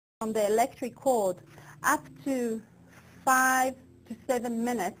from the electric cord up to 5 to 7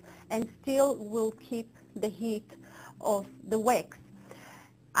 minutes and still will keep the heat of the wax.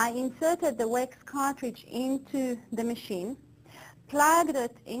 I inserted the wax cartridge into the machine, plugged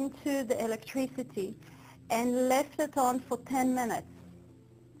it into the electricity and left it on for 10 minutes.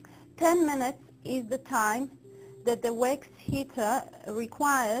 10 minutes is the time that the wax heater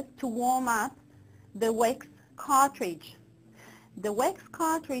requires to warm up the wax cartridge. The wax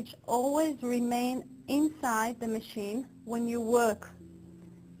cartridge always remains inside the machine when you work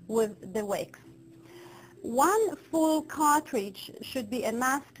with the wax. One full cartridge should be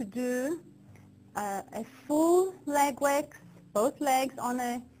enough to do a full leg wax, both legs on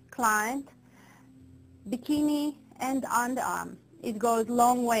a client, bikini and underarm. It goes a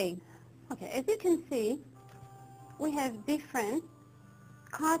long way. Okay, as you can see, we have different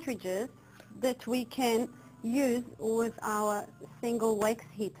cartridges that we can use with our single wax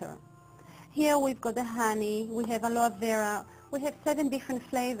heater. Here we've got the honey, we have aloe vera, we have 7 different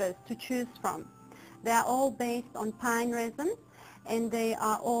flavors to choose from. They are all based on pine resin and they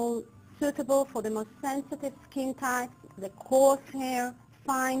are all suitable for the most sensitive skin types, the coarse hair,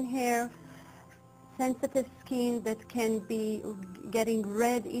 fine hair, sensitive skin that can be getting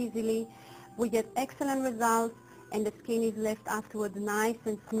red easily. We get excellent results and the skin is left afterwards nice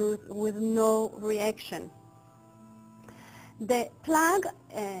and smooth with no reaction. The plug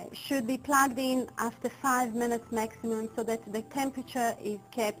should be plugged in after 5 minutes maximum so that the temperature is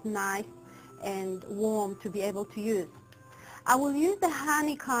kept nice and warm to be able to use. I will use the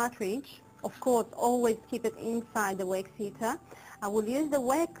honey cartridge, of course always keep it inside the wax heater. I will use the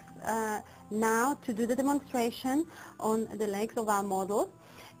wax now to do the demonstration on the legs of our model.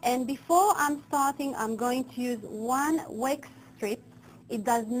 And before I'm starting, I'm going to use 1 wax strip. It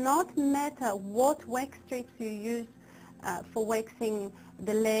does not matter what wax strips you use for waxing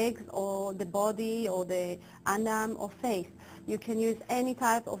the legs or the body or the underarm or face. You can use any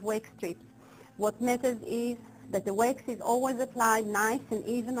type of wax strips. What matters is that the wax is always applied nice and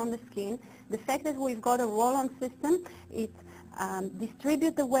even on the skin. The fact that we've got a roll-on system, it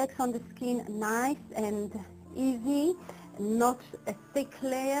distributes the wax on the skin nice and easy, not a thick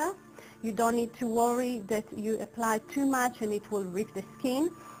layer. You don't need to worry that you apply too much and it will rip the skin.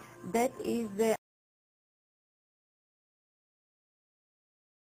 That is the